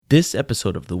This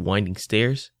episode of The Winding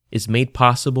Stairs is made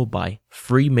possible by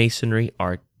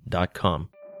freemasonryart.com.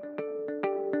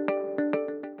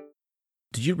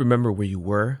 Do you remember where you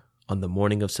were on the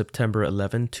morning of September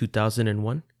 11,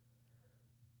 2001?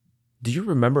 Do you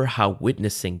remember how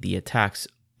witnessing the attacks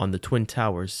on the Twin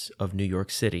Towers of New York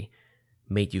City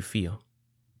made you feel?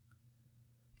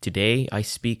 Today, I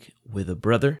speak with a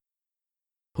brother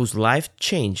whose life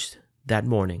changed that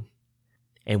morning,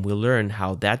 and we'll learn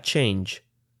how that change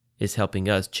is helping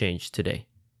us change today.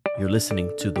 You're listening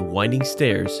to The Winding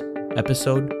Stairs,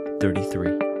 episode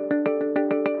 33.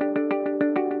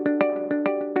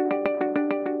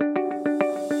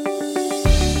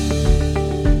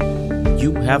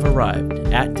 You have arrived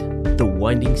at The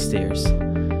Winding Stairs,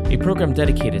 a program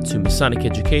dedicated to Masonic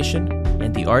education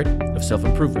and the art of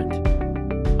self-improvement.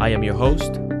 I am your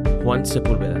host, Juan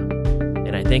Sepulveda,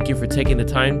 and I thank you for taking the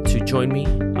time to join me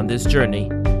on this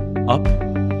journey up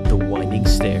the winding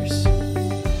stairs.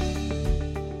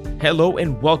 Hello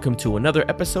and welcome to another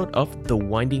episode of The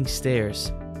Winding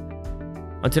Stairs.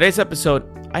 On today's episode,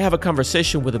 I have a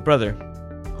conversation with a brother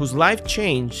whose life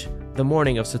changed the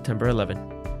morning of September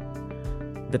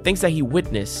 11. The things that he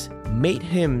witnessed made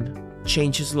him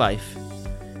change his life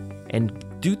and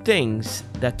do things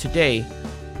that today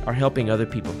are helping other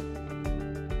people.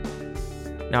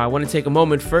 Now, I want to take a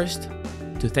moment first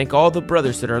to thank all the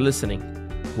brothers that are listening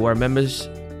who are members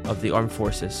of the armed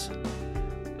forces.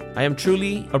 I am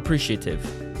truly appreciative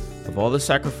of all the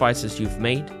sacrifices you've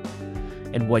made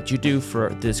and what you do for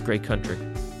this great country.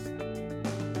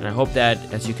 And I hope that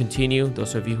as you continue,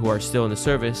 those of you who are still in the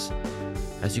service,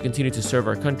 as you continue to serve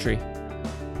our country,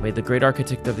 may the great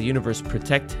architect of the universe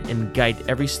protect and guide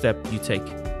every step you take.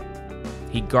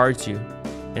 He guards you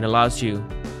and allows you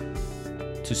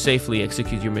to safely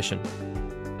execute your mission.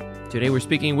 Today we're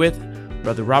speaking with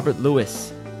Brother Robert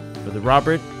Lewis. Brother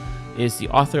Robert is the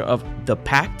author of The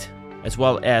Pact, as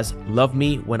well as Love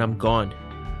Me When I'm Gone.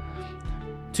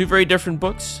 Two very different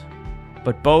books,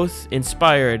 but both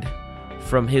inspired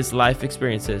from his life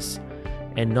experiences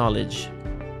and knowledge.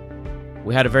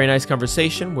 We had a very nice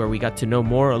conversation where we got to know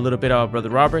a little bit about Brother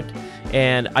Robert,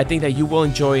 and I think that you will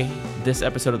enjoy this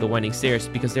episode of The Winding Stairs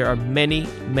because there are many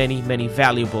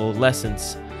valuable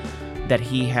lessons that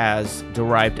he has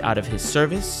derived out of his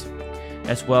service,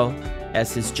 as well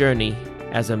as his journey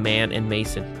as a man and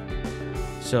Mason.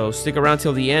 So stick around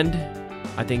till the end.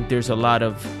 I think there's a lot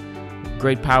of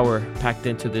great power packed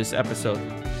into this episode,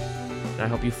 and I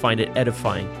hope you find it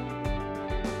edifying.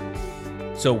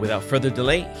 So without further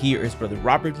delay, here is Brother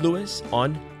Robert Lewis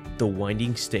on The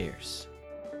Winding Stairs.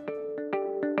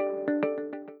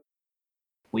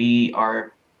 We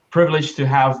are privileged to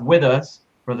have with us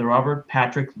Brother Robert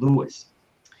Patrick Lewis.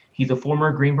 He's a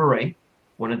former Green Beret,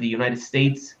 one of the United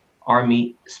States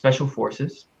Army Special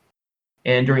Forces.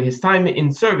 And during his time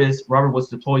in service, Robert was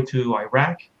deployed to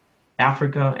Iraq,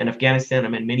 Africa, and Afghanistan,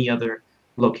 and many other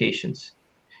locations.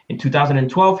 In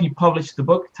 2012, he published the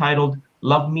book titled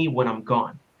Love Me When I'm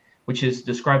Gone, which is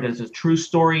described as a true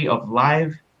story of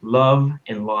life, love,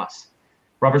 and loss.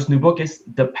 Robert's new book is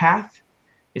The Pact.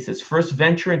 It's his first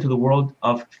venture into the world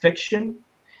of fiction,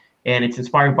 and it's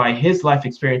inspired by his life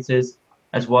experiences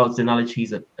as well as the knowledge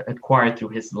he's acquired through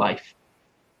his life.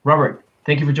 Robert,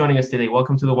 thank you for joining us today.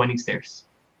 Welcome to The Winding Stairs.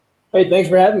 Hey, thanks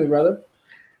for having me, brother.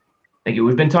 Thank you.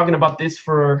 We've been talking about this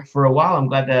for a while. I'm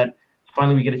glad that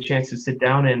finally we get a chance to sit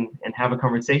down and have a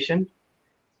conversation.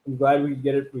 I'm glad we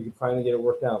could finally get it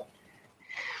worked out.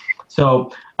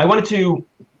 So I wanted to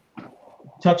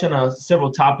touch on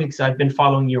several topics. I've been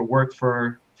following your work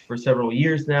for several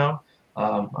years now.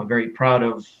 I'm very proud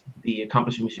of the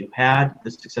accomplishments you've had, the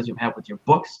success you've had with your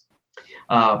books.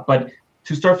 But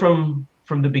to start from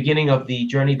the beginning of the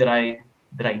journey that I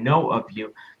know of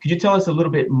you, could you tell us a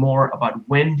little bit more about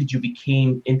when did you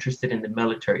become interested in the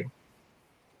military?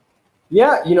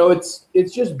 Yeah, it's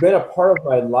just been a part of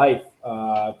my life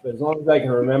as long as I can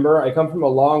remember. I come from a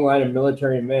long line of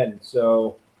military men,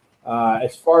 so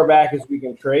as far back as we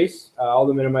can trace, all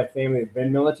the men in my family have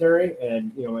been military,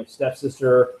 and my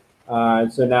stepsister,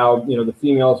 and so now the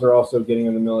females are also getting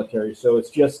in the military. So it's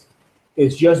just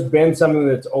been something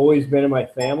that's always been in my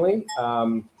family.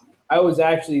 I was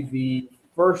actually the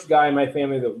first guy in my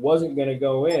family that wasn't going to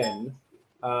go in.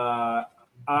 I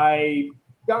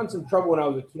got in some trouble when I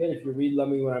was a kid. If you read Love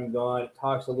Me When I'm Gone, it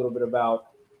talks a little bit about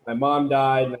my mom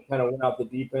died and I kind of went out the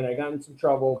deep end. I got in some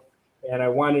trouble and I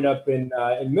winded up in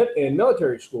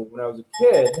military school when I was a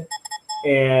kid,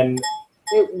 and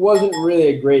it wasn't really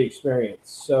a great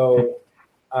experience. So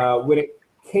when it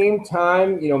came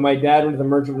time, my dad went to the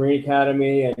Merchant Marine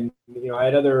Academy, and I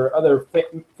had other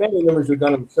family members who'd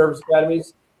gone to service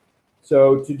academies.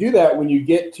 So to do that, when you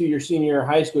get to your senior year of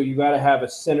high school, you got to have a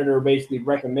senator basically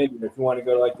recommend you if you want to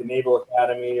go to like the Naval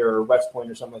Academy or West Point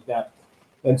or something like that.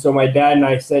 And so my dad and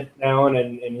I sat down,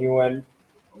 and he went,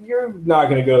 "You're not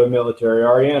going to go to the military,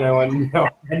 are you?" And I went, "No,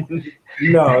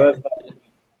 no." That's not.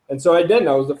 And so I didn't.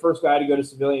 I was the first guy to go to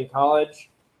civilian college,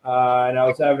 and I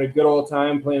was having a good old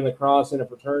time playing lacrosse in a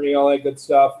fraternity, all that good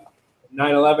stuff.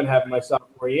 9/11 happened my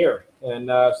sophomore year, and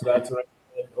so that's when I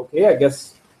said, "Okay, I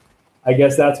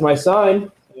guess that's my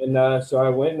sign." And so I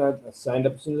went and I signed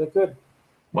up as soon as I could.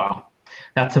 Wow,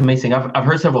 that's amazing. I've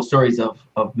heard several stories of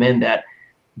men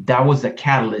that was the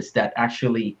catalyst that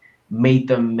actually made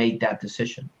them make that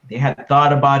decision. They had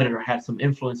thought about it or had some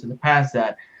influence in the past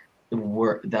that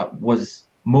was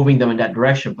moving them in that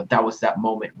direction, but that was that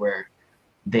moment where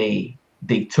they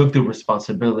took the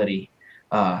responsibility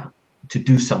to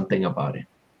do something about it.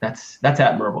 That's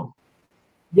admirable.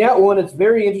 Yeah, well, and it's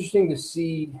very interesting to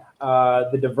see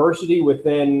the diversity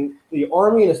within the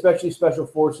Army and especially Special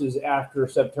Forces after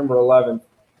September 11th.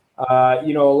 A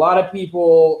lot of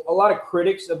people, a lot of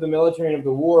critics of the military and of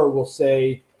the war will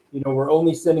say, we're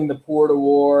only sending the poor to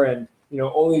war, and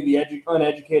only the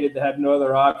uneducated that have no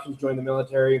other options join the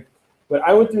military. But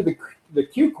I went through the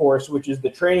Q course, which is the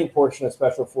training portion of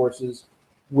Special Forces,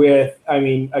 with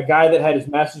a guy that had his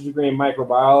master's degree in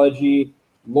microbiology,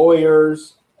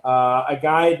 lawyers, a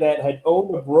guy that had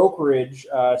owned a brokerage,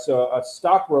 so a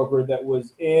stockbroker that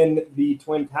was in the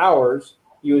Twin Towers.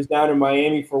 He was down in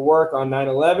Miami for work on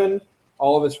 9/11.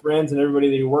 All of his friends and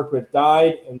everybody that he worked with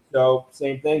died. And so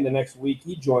same thing, the next week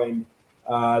he joined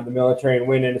the military and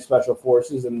went into Special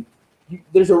Forces. And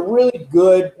there's a really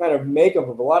good kind of makeup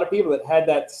of a lot of people that had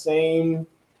that same,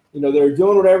 they were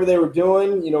doing whatever they were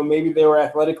doing. Maybe they were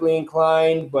athletically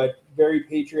inclined, but very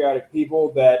patriotic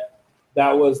people that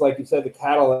was, like you said, the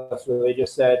catalyst where they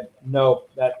just said, no,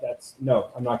 that's no,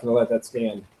 I'm not going to let that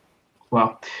stand.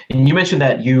 Wow. And you mentioned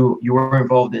that you were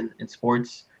involved in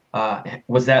sports.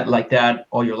 Was that like that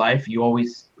all your life? You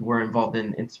always were involved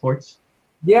in sports?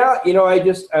 Yeah,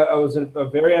 I was a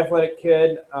very athletic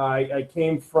kid. I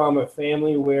came from a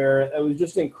family where I was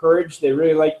just encouraged. They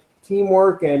really liked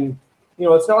teamwork, and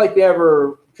it's not like they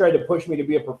ever tried to push me to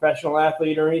be a professional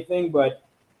athlete or anything, but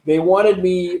they wanted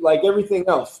me, like everything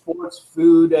else, sports,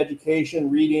 food, education,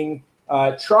 reading,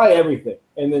 try everything,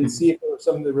 and then see if there was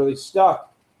something that really stuck.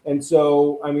 And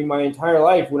so, my entire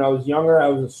life, when I was younger, I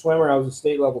was a swimmer. I was a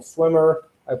state level swimmer.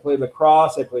 I played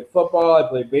lacrosse. I played football. I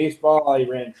played baseball. I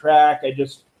ran track. I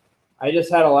just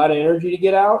had a lot of energy to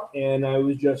get out. And I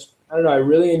was just, I don't know, I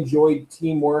really enjoyed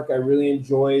teamwork. I really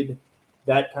enjoyed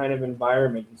that kind of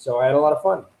environment. And so I had a lot of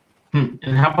fun.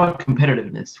 And how about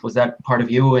competitiveness? Was that part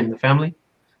of you and the family?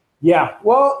 Yeah.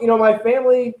 Well, my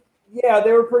family, yeah,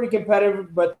 they were pretty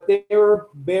competitive, but they were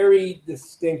very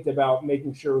distinct about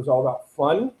making sure it was all about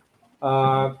fun.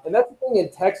 And that's the thing in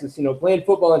Texas, playing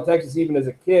football in Texas, even as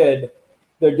a kid,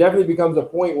 there definitely becomes a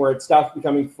point where it stops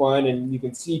becoming fun, and you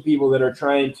can see people that are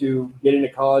trying to get into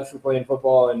college for playing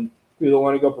football and people that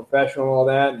want to go professional and all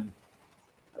that. And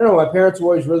I don't know, my parents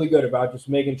were always really good about just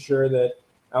making sure that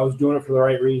I was doing it for the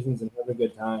right reasons and having a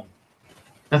good time.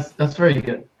 That's very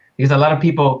good, because a lot of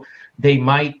people, they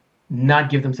might not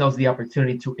give themselves the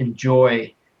opportunity to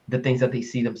enjoy the things that they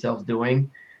see themselves doing,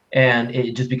 and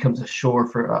it just becomes a chore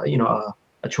for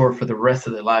a chore for the rest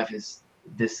of their life. Is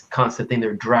this constant thing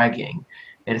they're dragging,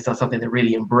 and it's not something they're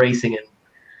really embracing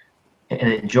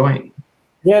and enjoying.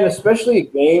 Yeah, and especially a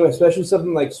game, especially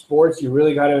something like sports, you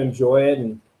really got to enjoy it.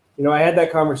 And I had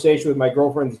that conversation with my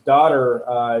girlfriend's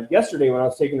daughter yesterday when I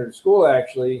was taking her to school.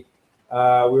 Actually, we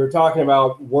were talking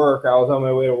about work. I was on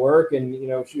my way to work, and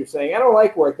she was saying, "I don't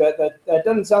like work. That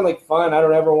doesn't sound like fun. I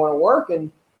don't ever want to work."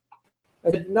 And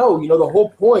I said, "No. The whole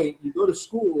point. You go to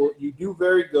school, you do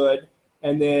very good,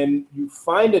 and then you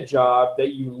find a job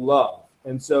that you love.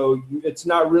 And so it's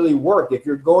not really work. If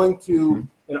you're going to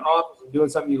an office and doing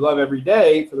something you love every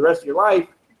day for the rest of your life,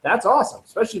 that's awesome.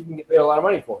 Especially if you can get paid a lot of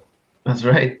money for it." That's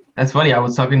right. That's funny. I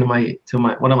was talking to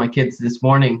one of my kids this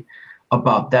morning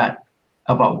about that,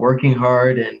 about working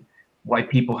hard and why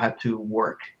people have to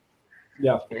work.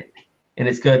 Yeah. And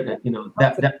it's good that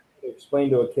that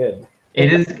explain to a kid.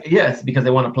 It is, yes, because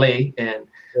they want to play, and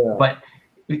but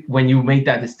when you make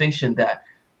that distinction that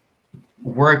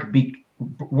work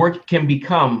can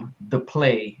become the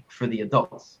play for the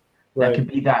adults. Right. That could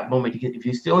be that moment. If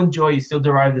you still enjoy, you still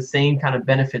derive the same kind of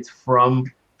benefits from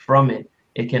it.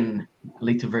 It can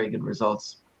lead to very good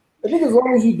results. I think as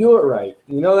long as you do it right,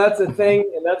 that's the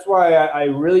thing, and that's why I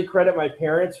really credit my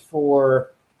parents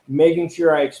for making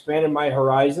sure I expanded my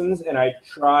horizons and I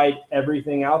tried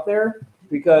everything out there.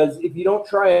 Because if you don't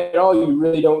try it at all, you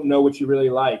really don't know what you really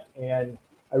like. And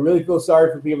I really feel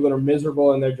sorry for people that are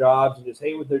miserable in their jobs and just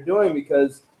hate what they're doing,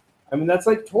 because, I mean, that's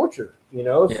like torture, you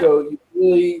know? Yeah. So you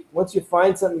really, once you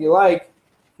find something you like,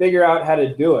 figure out how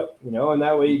to do it, you know? And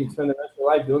that way you can spend the rest of your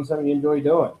life doing something you enjoy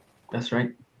doing. That's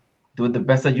right. Do it the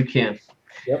best that you can.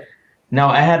 Yep. Now,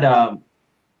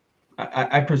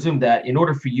 I presume that in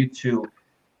order for you to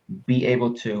be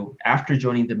able to, after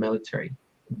joining the military,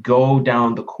 go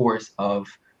down the course of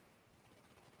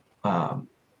um,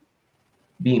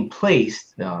 being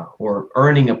placed or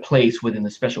earning a place within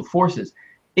the special forces,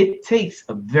 it takes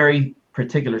a very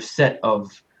particular set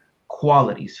of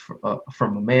qualities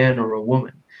from a man or a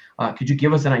woman. Could you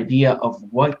give us an idea of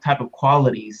what type of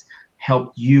qualities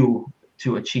helped you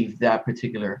to achieve that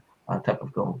particular type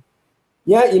of goal?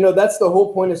 Yeah, you know, that's the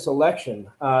whole point of selection.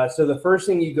 So the first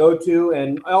thing you go to,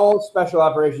 and all special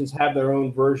operations have their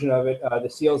own version of it. The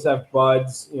SEALs have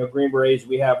BUDS, you know, Green Berets,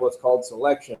 we have what's called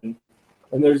selection.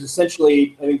 And there's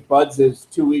essentially, I think BUDS is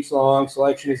 2 weeks long,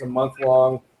 selection is a month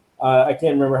long. I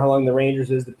can't remember how long the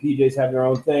Rangers is. The PJs have their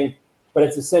own thing. But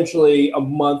it's essentially a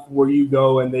month where you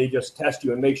go and they just test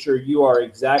you and make sure you are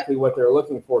exactly what they're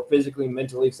looking for, physically,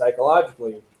 mentally,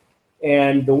 psychologically.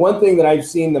 And the one thing that I've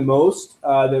seen the most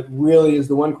that really is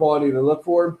the one quality to look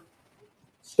for,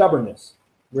 stubbornness.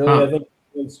 Really, I think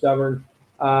being stubborn.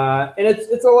 And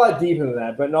it's a lot deeper than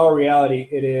that. But in all reality,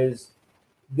 it is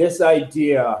this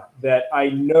idea that I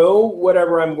know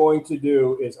whatever I'm going to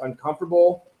do is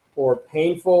uncomfortable or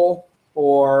painful,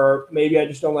 or maybe I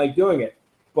just don't like doing it.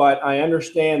 But I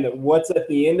understand that what's at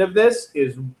the end of this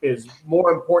is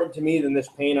more important to me than this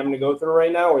pain I'm going to go through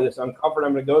right now, or this uncomfort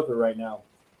I'm going to go through right now.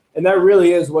 And that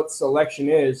really is what selection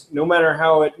is. No matter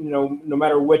how it, you know, no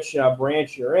matter which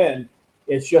branch you're in,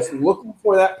 it's just looking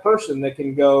for that person that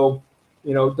can go,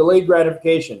 you know, delayed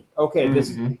gratification. Okay,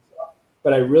 this is,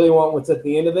 but I really want what's at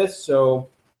the end of this. So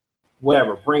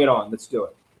whatever, bring it on. Let's do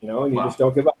it. You know, and you just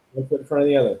don't give up. One foot in front of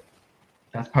the other.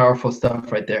 That's powerful stuff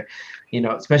right there. You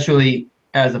know, especially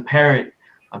as a parent,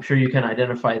 I'm sure you can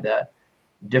identify that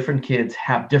different kids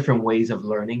have different ways of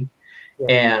learning. Yeah.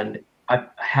 And I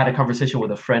had a conversation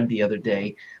with a friend the other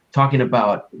day talking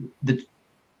about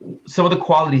some of the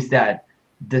qualities that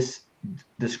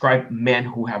describe men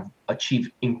who have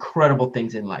achieved incredible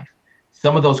things in life.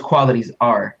 Some of those qualities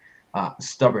are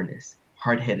stubbornness,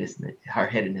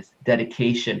 hard-headedness,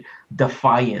 dedication,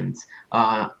 defiance,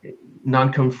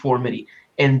 nonconformity.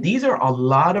 And these are a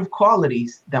lot of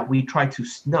qualities that we try to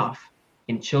snuff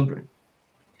in children.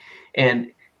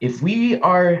 And if we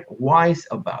are wise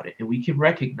about it and we can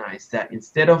recognize that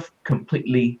instead of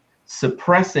completely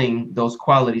suppressing those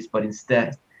qualities, but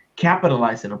instead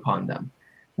capitalizing upon them,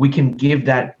 we can give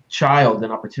that child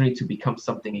an opportunity to become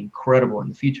something incredible in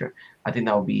the future. I think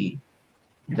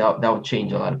that would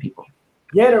change a lot of people.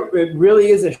 Yeah, it really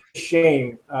is a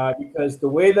shame because the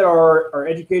way that our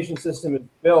education system is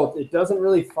built, it doesn't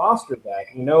really foster that.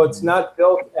 You know, it's not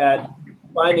built at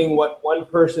finding what one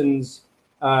person's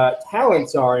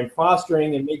talents are and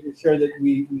fostering and making sure that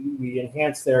we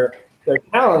enhance their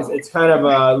talents. It's kind of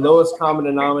a lowest common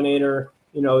denominator,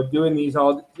 you know, doing these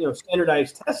all, you know,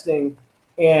 standardized testing.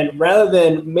 And rather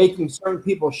than making certain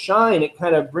people shine, it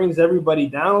kind of brings everybody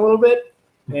down a little bit.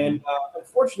 And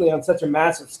unfortunately, on such a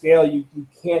massive scale, you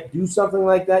can't do something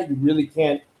like that. You really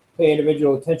can't pay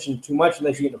individual attention too much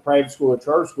unless you get to private school or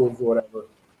charter schools or whatever.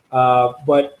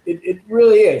 But it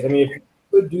really is. I mean, if you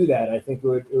could do that, I think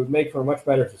it would make for a much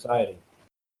better society.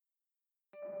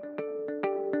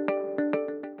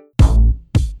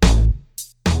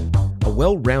 A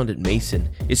well-rounded Mason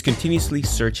is continuously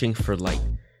searching for light,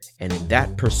 and in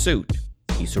that pursuit,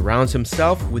 he surrounds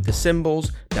himself with the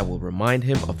symbols that will remind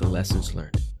him of the lessons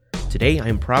learned. Today, I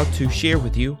am proud to share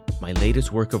with you my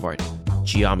latest work of art,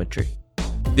 geometry.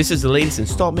 This is the latest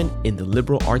installment in the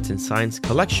Liberal Arts and Science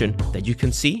collection that you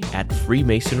can see at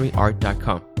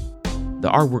freemasonryart.com. The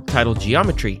artwork titled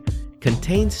Geometry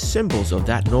contains symbols of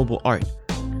that noble art.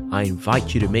 I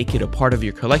invite you to make it a part of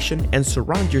your collection and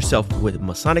surround yourself with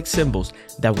Masonic symbols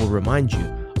that will remind you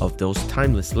of those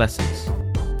timeless lessons.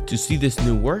 To see this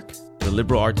new work, the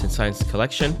Liberal Arts and Science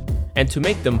collection, and to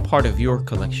make them part of your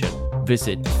collection,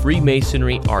 visit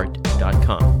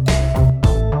freemasonryart.com.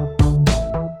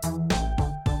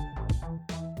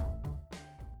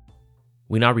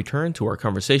 We now return to our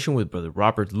conversation with Brother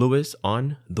Robert Lewis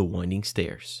on The Winding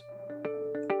Stairs.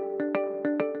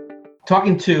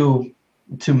 Talking to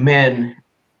men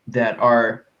that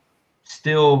are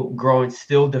still growing,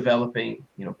 still developing,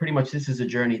 you know, pretty much this is a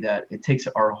journey that it takes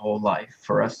our whole life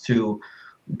for us to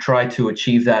try to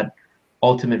achieve that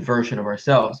ultimate version of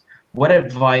ourselves. What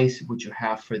advice would you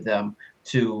have for them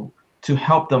to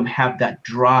help them have that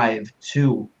drive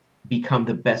to become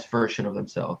the best version of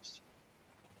themselves?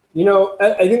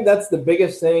 I think that's the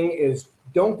biggest thing is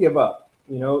don't give up.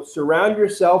 Surround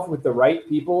yourself with the right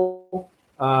people.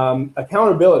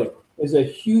 Accountability is a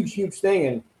huge, huge thing.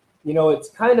 And, it's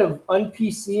kind of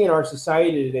un-PC in our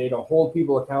society today to hold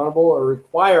people accountable or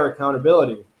require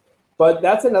accountability. But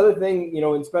that's another thing,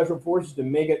 in special forces to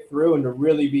make it through and to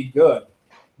really be good.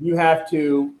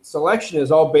 Selection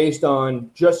is all based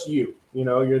on just you.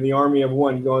 You're the army of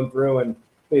one going through, and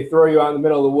they throw you out in the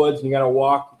middle of the woods and you got to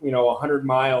walk, 100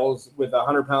 miles with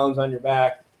 100 pounds on your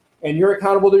back, and you're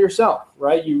accountable to yourself,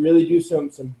 right? You really do some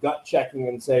gut checking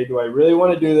and say, do I really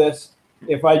want to do this?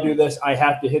 If I do this, I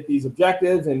have to hit these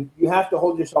objectives, and you have to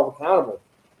hold yourself accountable.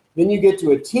 Then you get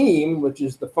to a team, which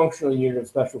is the functional unit of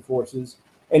special forces,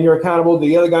 and you're accountable to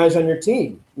the other guys on your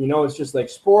team. It's just like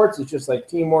sports. It's just like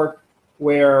teamwork,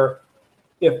 where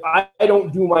if I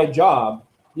don't do my job,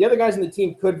 the other guys on the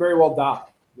team could very well die.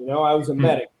 I was a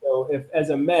medic. So if as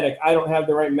a medic, I don't have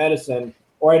the right medicine,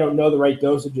 or I don't know the right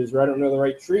dosages, or I don't know the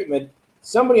right treatment,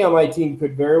 somebody on my team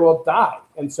could very well die.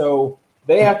 And so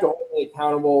they have to hold me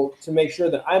accountable to make sure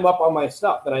that I'm up on my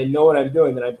stuff, that I know what I'm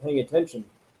doing, that I'm paying attention.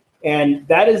 And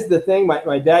that is the thing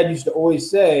my dad used to always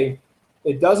say,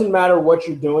 it doesn't matter what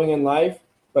you're doing in life,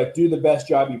 but do the best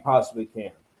job you possibly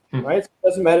can, right? So it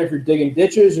doesn't matter if you're digging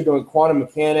ditches, or doing quantum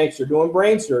mechanics, or doing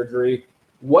brain surgery,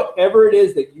 whatever it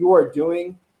is that you are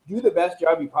doing, do the best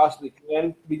job you possibly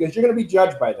can, because you're going to be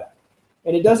judged by that.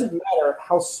 And it doesn't matter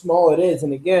how small it is.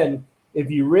 And again,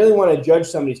 if you really want to judge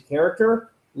somebody's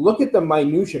character, look at the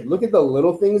minutia, look at the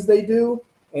little things they do,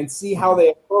 and see how they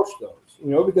approach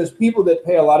those. Because people that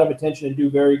pay a lot of attention and do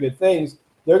very good things,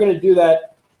 they're going to do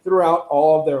that throughout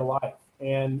all of their life.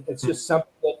 And it's just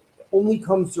something that only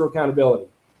comes through accountability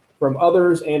from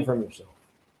others and from yourself.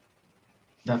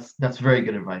 That's very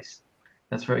good advice.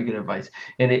 That's very good advice.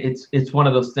 And it's one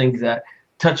of those things that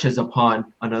touches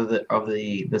upon another of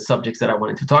the subjects that I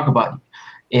wanted to talk about,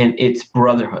 and it's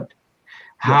brotherhood.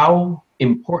 How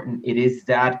important it is,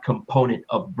 that component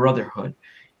of brotherhood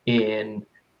in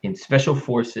special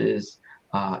forces,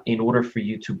 in order for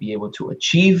you to be able to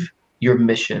achieve your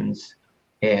missions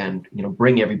and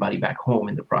bring everybody back home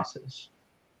in the process.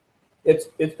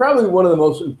 It's probably one of the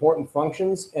most important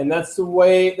functions, and that's the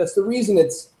reason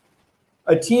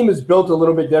a team is built a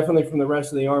little bit differently from the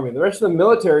rest of the Army. The rest of the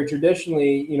military,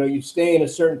 traditionally, you stay in a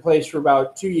certain place for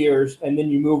about 2 years, and then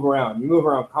you move around. You move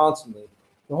around constantly.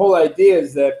 The whole idea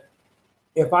is that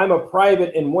if I'm a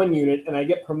private in one unit and I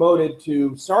get promoted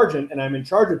to sergeant and I'm in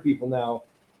charge of people now,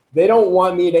 they don't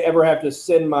want me to ever have to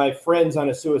send my friends on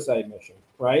a suicide mission,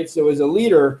 right? So as a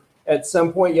leader, at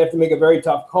some point, you have to make a very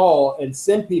tough call and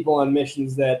send people on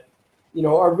missions that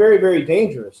are very, very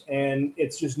dangerous. And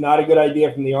it's just not a good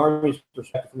idea from the Army's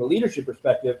perspective, from a leadership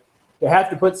perspective, to have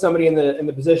to put somebody in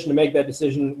the position to make that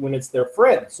decision when it's their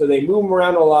friend. So they move them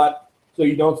around a lot, so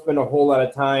you don't spend a whole lot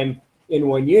of time in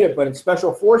one unit. But in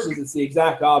special forces, it's the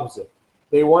exact opposite.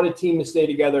 They want a team to stay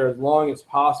together as long as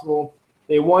possible.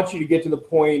 They want you to get to the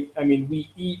point. I mean, we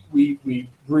eat, we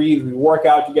breathe, we work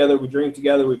out together, we drink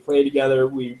together, we play together,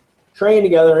 we train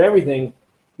together and everything,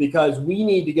 because we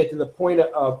need to get to the point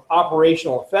of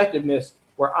operational effectiveness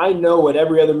where I know what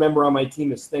every other member on my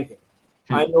team is thinking.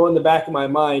 I know in the back of my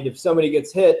mind, if somebody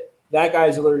gets hit, that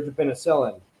guy's allergic to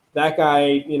penicillin. That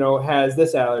guy, has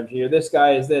this allergy, or this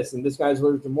guy is this, and this guy's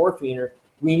allergic to morphine. Or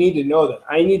we need to know that.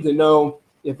 I need to know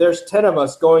if there's 10 of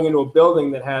us going into a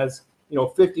building that has,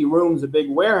 50 rooms, a big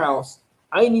warehouse.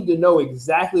 I need to know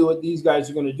exactly what these guys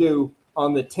are going to do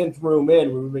on the 10th room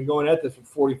in, where we've been going at this for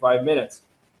 45 minutes.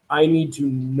 I need to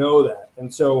know that.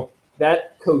 And so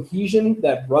that cohesion,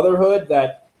 that brotherhood,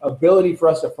 that ability for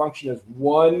us to function as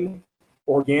one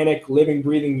organic, living,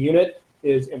 breathing unit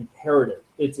is imperative.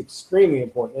 It's extremely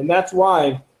important. And that's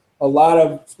why a lot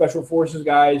of special forces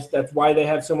guys, that's why they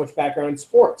have so much background in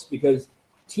sports, because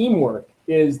teamwork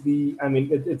is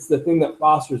it's the thing that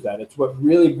fosters that. It's what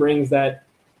really brings that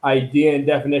idea and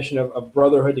definition of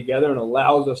brotherhood together and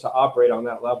allows us to operate on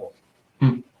that level.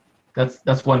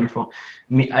 That's wonderful.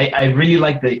 I really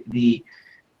like the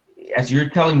as you're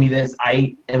telling me this,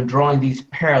 I am drawing these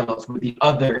parallels with the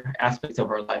other aspects of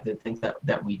our life, the things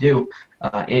that we do.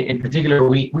 In particular,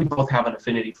 we both have an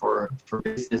affinity for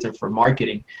business and for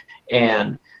marketing,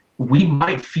 and we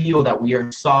might feel that we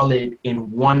are solid in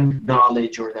one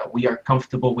knowledge, or that we are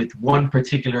comfortable with one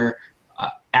particular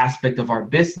aspect of our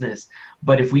business.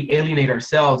 But if we alienate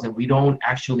ourselves and we don't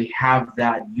actually have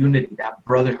that unity, that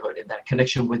brotherhood, and that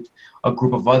connection with a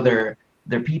group of other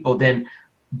people, then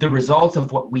the results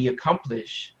of what we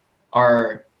accomplish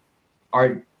are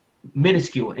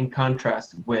minuscule in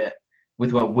contrast with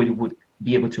what we would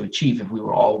be able to achieve if we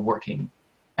were all working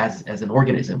as an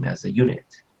organism, as a unit.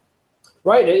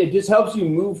 Right. It just helps you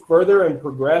move further and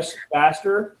progress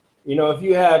faster. You know, if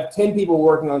you have 10 people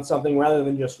working on something rather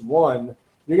than just one,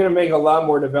 you're going to make a lot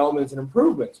more developments and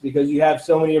improvements because you have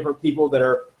so many different people that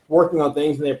are working on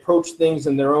things and they approach things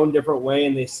in their own different way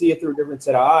and they see it through a different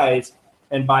set of eyes.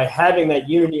 And by having that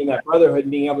unity and that brotherhood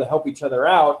and being able to help each other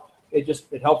out, it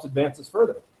helps advance us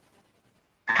further.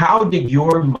 How did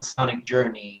your Masonic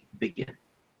journey begin?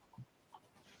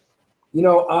 You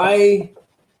know,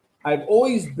 I've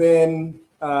always been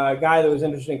a guy that was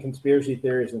interested in conspiracy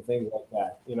theories and things like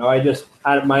that. You know,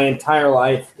 out of my entire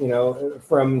life, you know,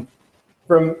 from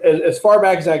as far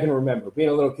back as I can remember, being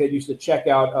a little kid, used to check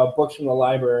out books from the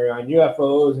library on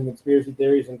UFOs and conspiracy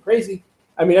theories and crazy.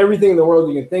 I mean, everything in the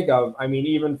world you can think of. I mean,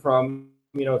 even from,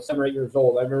 7 or 8 years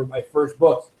old, I remember my first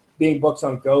books being books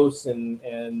on ghosts and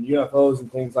UFOs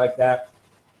and things like that.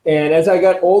 And as I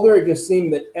got older, it just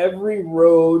seemed that every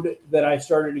road that I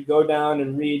started to go down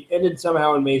and read ended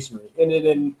somehow in Masonry. Ended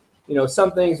in,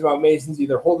 some things about Masons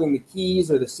either holding the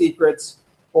keys or the secrets,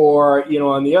 or,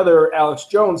 on the other Alex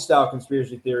Jones style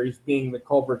conspiracy theories being the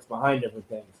culprits behind different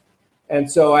things. And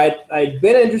so I'd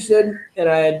been interested, and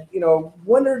I had,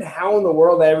 wondered how in the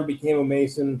world I ever became a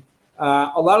Mason.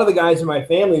 A lot of the guys in my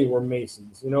family were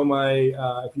Masons.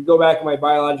 If you go back in my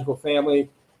biological family,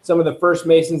 some of the first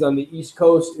Masons on the East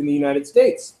Coast in the United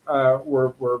States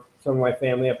were some of my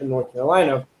family up in North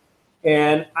Carolina.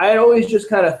 And I had always just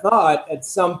kind of thought at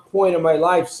some point in my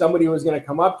life, somebody was going to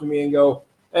come up to me and go,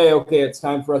 hey, okay, it's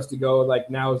time for us to go. Like,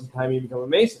 now is the time you become a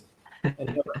Mason. And it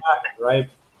never happened, right?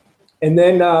 And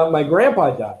then my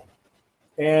grandpa died.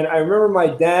 And I remember my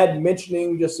dad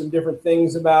mentioning just some different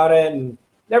things about it and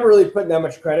never really putting that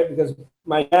much credit because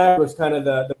my dad was kind of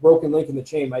the broken link in the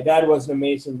chain. My dad wasn't a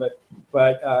Mason,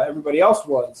 but everybody else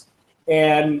was.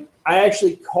 And I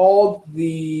actually called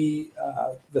the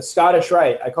Scottish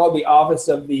Rite. I called the office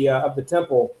of the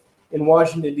temple in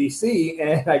Washington, D.C.,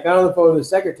 and I got on the phone with the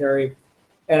secretary,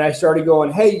 and I started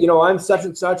going, hey, I'm such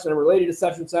and such, and I'm related to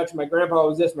such and such. My grandpa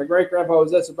was this, my great-grandpa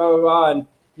was this, blah, blah, blah. And,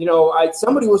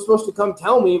 somebody was supposed to come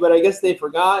tell me, but I guess they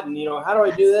forgot. And, how do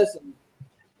I do this?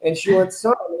 And she went,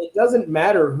 son, it doesn't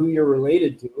matter who you're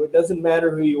related to. It doesn't matter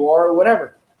who you are or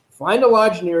whatever. Find a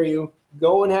lodge near you,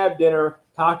 go and have dinner,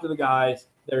 talk to the guys.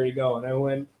 There you go. And I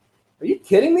went, are you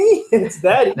kidding me? It's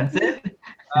that easy. That's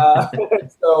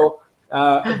it? So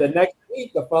the next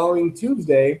week, the following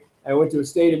Tuesday, I went to a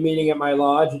stated meeting at my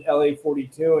lodge at LA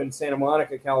 42 in Santa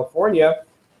Monica, California.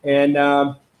 And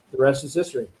the rest is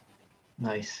history.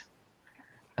 Nice.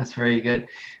 That's very good.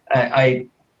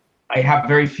 I have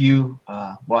very few,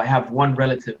 I have one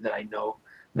relative that I know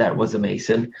that was a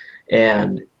Mason,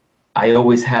 and I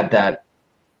always had that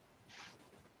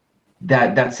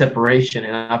separation,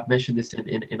 and I've mentioned this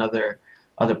in other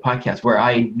podcasts, where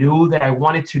I knew that I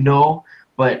wanted to know,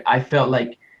 but I felt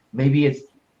like maybe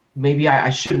I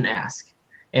shouldn't ask.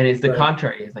 And it's the Right.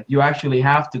 contrary. It's like you actually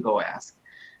have to go ask.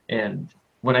 And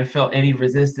when I felt any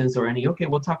resistance or any, okay,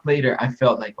 we'll talk later, I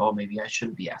felt like, oh, maybe I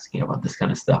shouldn't be asking about this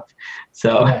kind of stuff.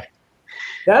 So Yeah.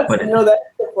 That's the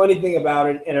funny thing about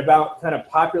it, and about kind of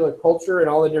popular culture and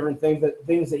all the different things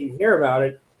that you hear about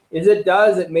it, is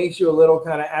it makes you a little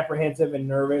kind of apprehensive and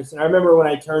nervous. And I remember when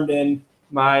I turned in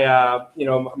my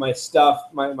my stuff,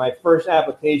 my first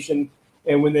application,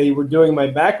 and when they were doing my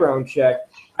background check,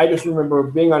 I just remember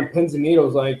being on pins and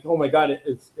needles, like, oh my God,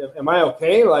 am I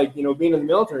okay? Like, being in the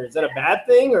military, is that a bad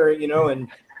thing? Or,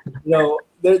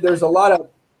 there's a lot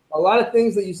of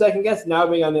things that you second guess. Now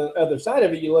being on the other side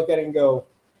of it, you look at it and go,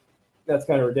 that's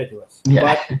kind of ridiculous.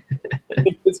 yeah. But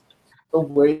it's the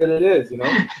way that it is,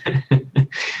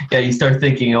 Yeah, you start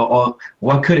thinking, oh,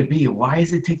 what could it be? Why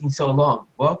is it taking so long?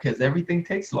 Well, because everything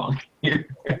takes long.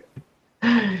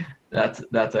 That's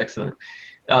excellent.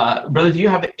 Brother, do you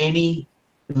have any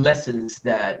lessons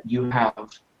that you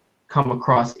have come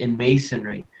across in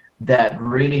Masonry that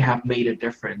really have made a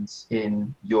difference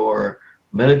in your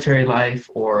military life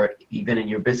or even in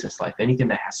your business life? Anything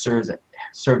that has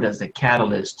served as a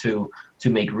catalyst to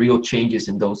make real changes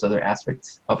in those other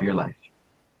aspects of your life?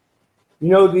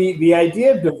 The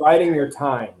idea of dividing your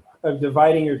time, of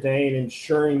dividing your day, and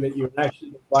ensuring that you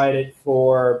actually divide it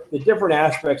for the different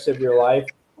aspects of your life.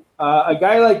 A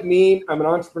guy like me, I'm an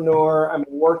entrepreneur, I'm a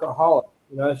workaholic.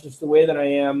 It's just the way that I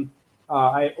am.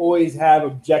 I always have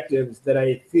objectives that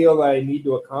I feel that I need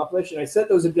to accomplish, and I set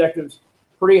those objectives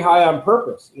pretty high on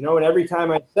purpose. And every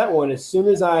time I set one, as soon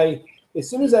as I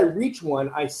reach one,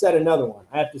 I set another one.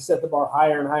 I have to set the bar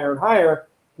higher and higher and higher,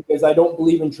 because I don't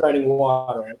believe in treading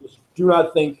water. I just do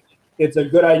not think it's a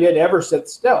good idea to ever sit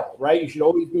still, right? You should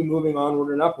always be moving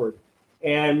onward and upward.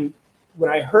 And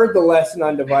when I heard the lesson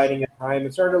on dividing your time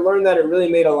and started to learn that, it really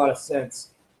made a lot of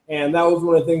sense. And that was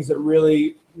one of the things that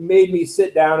really made me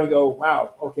sit down and go,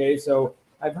 wow, okay, so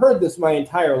I've heard this my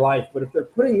entire life, but if they're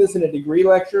putting this in a degree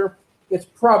lecture, it's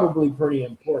probably pretty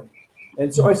important.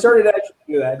 And so I started to actually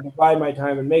do that and divide my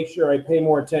time and make sure I pay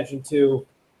more attention to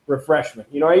refreshment.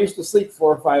 I used to sleep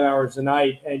 4 or 5 hours a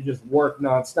night and just work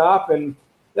nonstop. And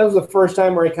that was the first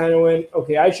time where I kind of went,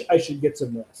 okay, I should get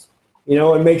some rest,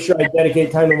 and make sure I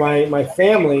dedicate time to my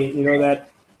family, that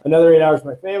another 8 hours to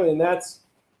my family. And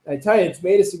I tell you, it's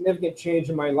made a significant change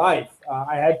in my life.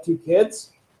 I had 2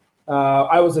 kids.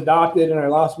 I was adopted and I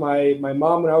lost my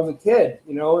mom when I was a kid,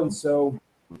 and so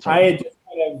I had just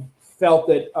kind of felt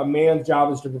that a man's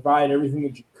job is to provide everything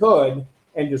that you could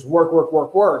and just work.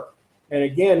 And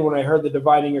again, when I heard the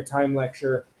Dividing Your Time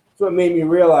lecture, it's what made me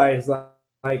realize,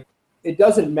 like, it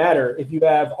doesn't matter if you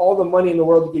have all the money in the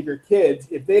world to give your kids.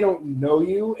 If they don't know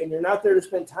you and you're not there to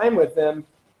spend time with them,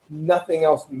 nothing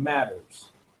else matters.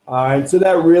 And so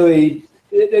that really,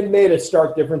 it made a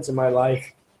stark difference in my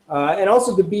life. And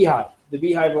also the Beehive. The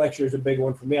Beehive lecture is a big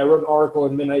one for me. I wrote an article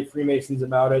in Midnight Freemasons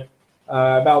about it,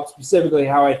 about specifically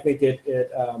how I think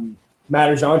it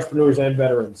matters to entrepreneurs and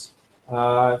veterans.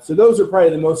 So those are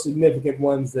probably the most significant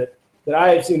ones that I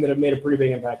have seen that have made a pretty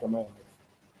big impact on my life.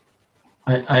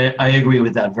 I agree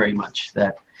with that very much.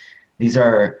 That these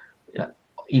are,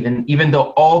 even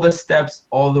though all the steps,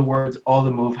 all the words, all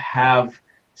the move have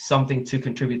something to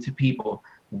contribute to people,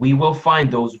 we will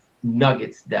find those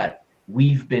nuggets that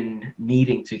we've been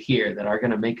needing to hear that are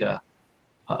going to make a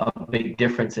big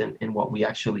difference in what we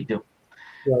actually do.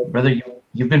 Right. Brother,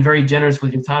 you've been very generous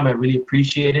with your time. I really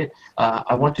appreciate it.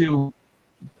 I want to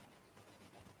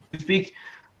speak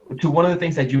to one of the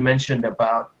things that you mentioned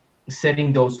about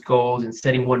setting those goals and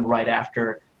setting one right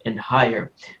after and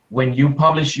higher. When you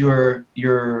published your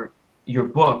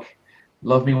book,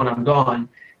 Love Me When I'm Gone,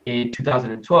 in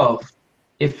 2012,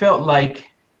 it felt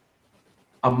like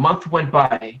a month went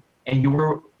by and you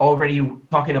were already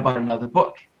talking about another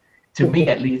book. To me,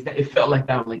 at least, it felt like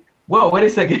that. I'm like, whoa, wait a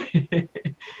second.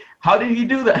 How did he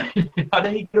do that? How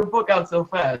did he get a book out so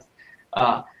fast?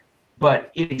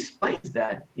 But it explains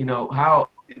that, how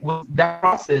that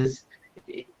process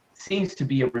seems to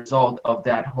be a result of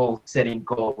that whole setting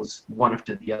goals one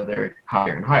after the other,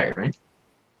 higher and higher, right?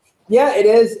 Yeah, it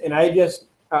is. And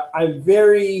I'm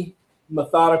very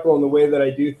methodical in the way that I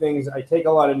do things. I take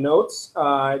a lot of notes.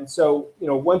 And so,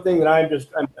 one thing that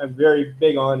I'm very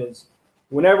big on is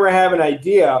whenever I have an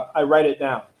idea, I write it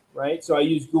down, right? So I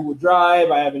use Google Drive.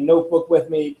 I have a notebook with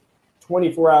me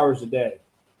 24 hours a day.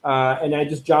 And I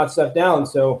just jot stuff down.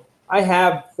 So I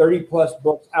have 30 plus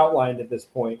books outlined at this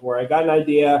point where I got an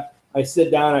idea, I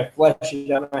sit down, I flesh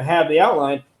it out, I have the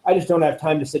outline. I just don't have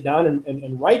time to sit down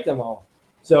and write them all.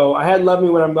 So I had Love Me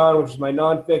When I'm Gone, which is my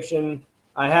nonfiction.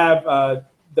 I have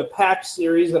the Pact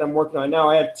series that I'm working on now.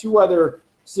 I have 2 other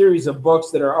series of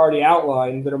books that are already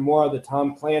outlined that are more of the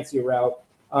Tom Clancy route.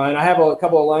 And I have a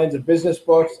couple of lines of business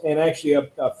books and actually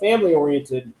a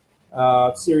family-oriented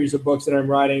series of books that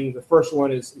I'm writing. The first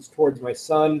one is towards my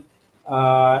son.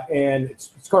 And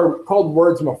it's called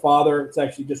Words from a Father. It's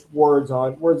actually just words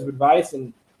of advice.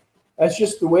 And that's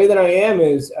just the way that I am.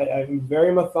 I'm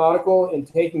very methodical in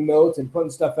taking notes and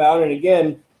putting stuff out. And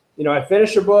again, I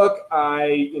finish a book,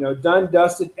 done,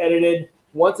 dusted, edited.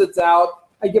 Once it's out,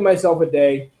 I give myself a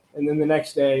day. And then the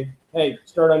next day, hey,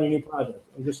 start on your new project.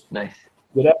 And just nice.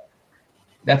 Get it.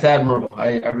 That's admirable.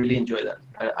 I really enjoy that.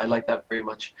 I like that very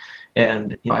much.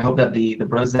 And I hope that the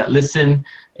brothers that listen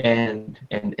and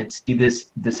see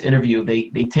this interview,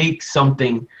 they take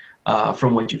something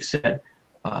from what you've said.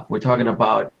 We're talking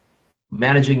about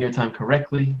managing your time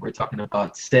correctly. We're talking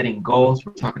about setting goals.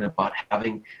 We're talking about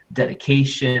having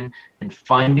dedication and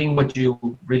finding what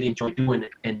you really enjoy doing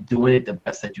and doing it the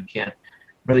best that you can.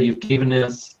 Brother, you've given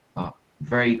us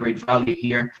very great value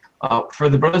here. For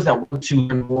the brothers that want to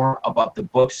learn more about the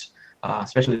books,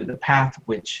 especially the Pact,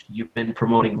 which you've been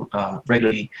promoting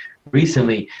regularly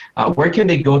recently, where can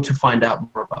they go to find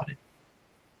out more about it?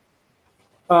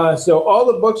 So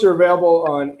all the books are available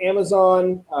on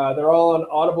Amazon. They're all on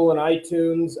Audible and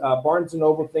iTunes, Barnes &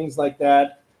 Noble, things like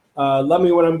that. Love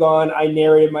Me When I'm Gone, I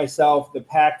narrated myself. The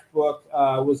Pact book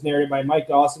was narrated by Mike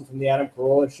Dawson from the Adam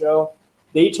Carolla Show.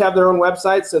 They each have their own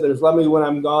websites. So there's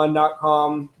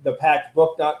lovemewhenimgone.com,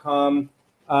 thepactbook.com.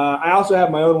 I also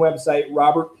have my own website,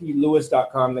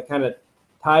 robertplewis.com, that kind of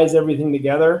ties everything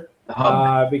together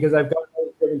because I've got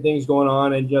different things going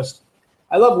on and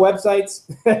I love websites.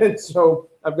 And so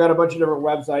I've got a bunch of different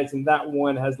websites, and that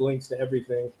one has links to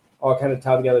everything all kind of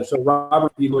tied together. So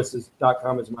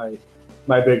robertplewis.com is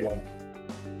my big one.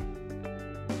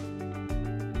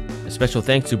 A special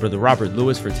thanks to Brother Robert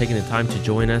Lewis for taking the time to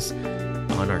join us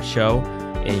on our show.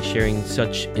 and sharing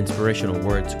such inspirational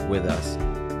words with us.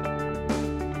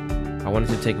 I wanted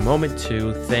to take a moment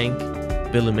to thank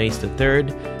Billy Mays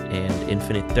III and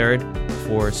Infinite Third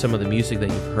for some of the music that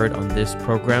you've heard on this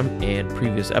program and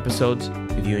previous episodes.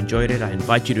 If you enjoyed it, I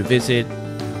invite you to visit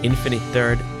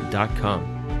infinitethird.com.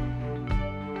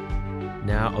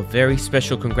 Now, a very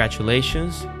special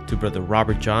congratulations to Brother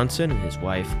Robert Johnson and his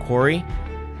wife Corey.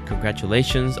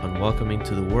 Congratulations on welcoming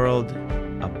to the world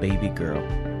a baby girl.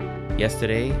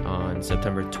 Yesterday, on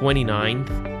September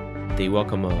 29th, they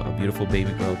welcome a beautiful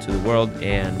baby girl to the world,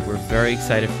 and we're very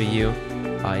excited for you.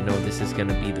 I know this is going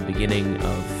to be the beginning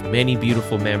of many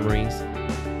beautiful memories,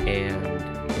 and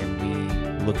we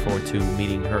look forward to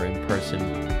meeting her in person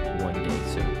one day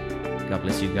soon. God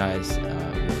bless you guys.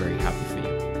 We're very happy for you.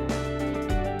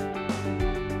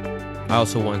 I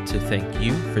also want to thank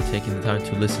you for taking the time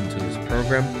to listen to this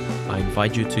program. I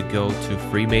invite you to go to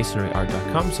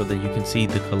freemasonryart.com so that you can see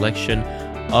the collection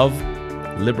of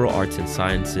liberal arts and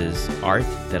sciences art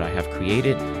that I have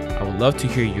created. I would love to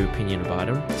hear your opinion about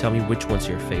them. Tell me which one's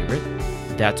your favorite.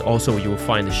 That's also where you will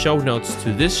find the show notes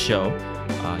to this show.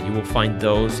 You will find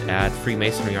those at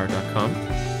freemasonryart.com.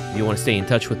 If you want to stay in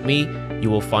touch with me, you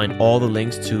will find all the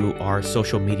links to our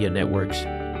social media networks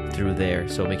through there.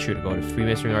 So make sure to go to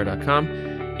freemasonryart.com.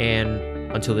 And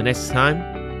until the next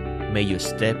time, may your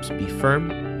steps be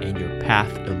firm and your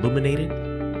path illuminated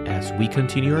as we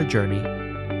continue our journey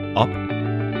up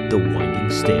the winding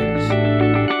stairs.